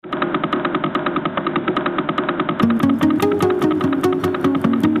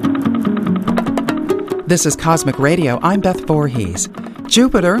This is Cosmic Radio. I'm Beth Voorhees.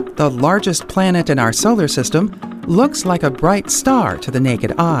 Jupiter, the largest planet in our solar system, looks like a bright star to the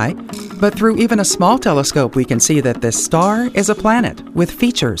naked eye, but through even a small telescope we can see that this star is a planet with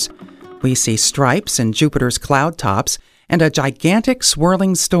features. We see stripes in Jupiter's cloud tops and a gigantic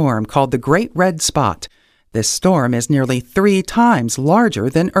swirling storm called the Great Red Spot. This storm is nearly 3 times larger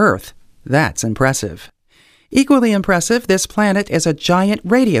than Earth. That's impressive. Equally impressive, this planet is a giant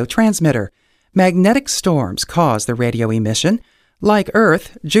radio transmitter. Magnetic storms cause the radio emission. Like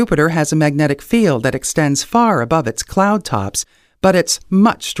Earth, Jupiter has a magnetic field that extends far above its cloud tops, but it's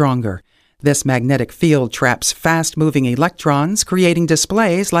much stronger. This magnetic field traps fast-moving electrons, creating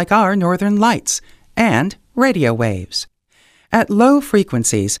displays like our northern lights and radio waves. At low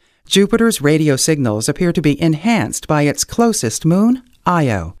frequencies, Jupiter's radio signals appear to be enhanced by its closest moon,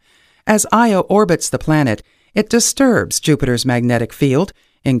 Io. As Io orbits the planet, it disturbs Jupiter's magnetic field,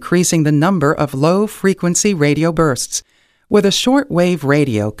 increasing the number of low-frequency radio bursts. With a short-wave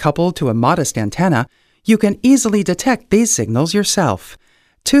radio coupled to a modest antenna, you can easily detect these signals yourself.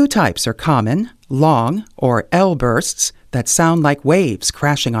 2 types are common: long, or L bursts, that sound like waves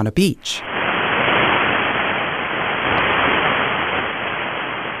crashing on a beach.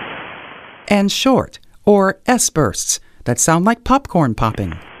 And short, or S bursts, that sound like popcorn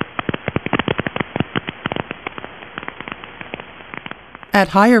popping.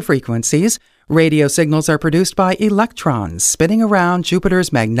 At higher frequencies, radio signals are produced by electrons spinning around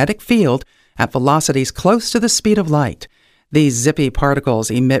Jupiter's magnetic field at velocities close to the speed of light. These zippy particles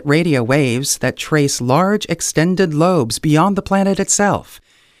emit radio waves that trace large extended lobes beyond the planet itself.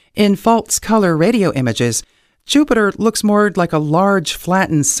 In false color radio images, Jupiter looks more like a large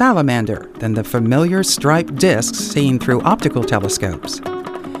flattened salamander than the familiar striped disks seen through optical telescopes.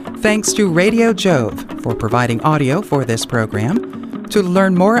 Thanks to Radio Jove for providing audio for this program. To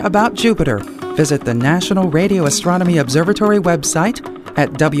learn more about Jupiter, visit the National Radio Astronomy Observatory website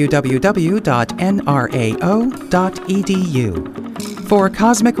at www.nrao.edu. For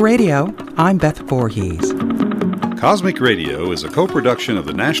Cosmic Radio, I'm Beth Voorhees. Cosmic Radio is a co-production of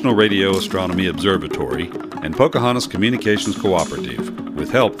the National Radio Astronomy Observatory and Pocahontas Communications Cooperative,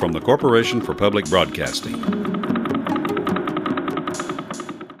 with help from the Corporation for Public Broadcasting.